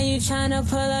tryna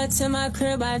pull up to my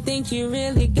crib, I think you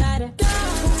really gotta go.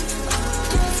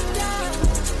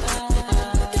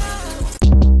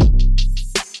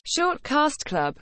 Short Cast Club.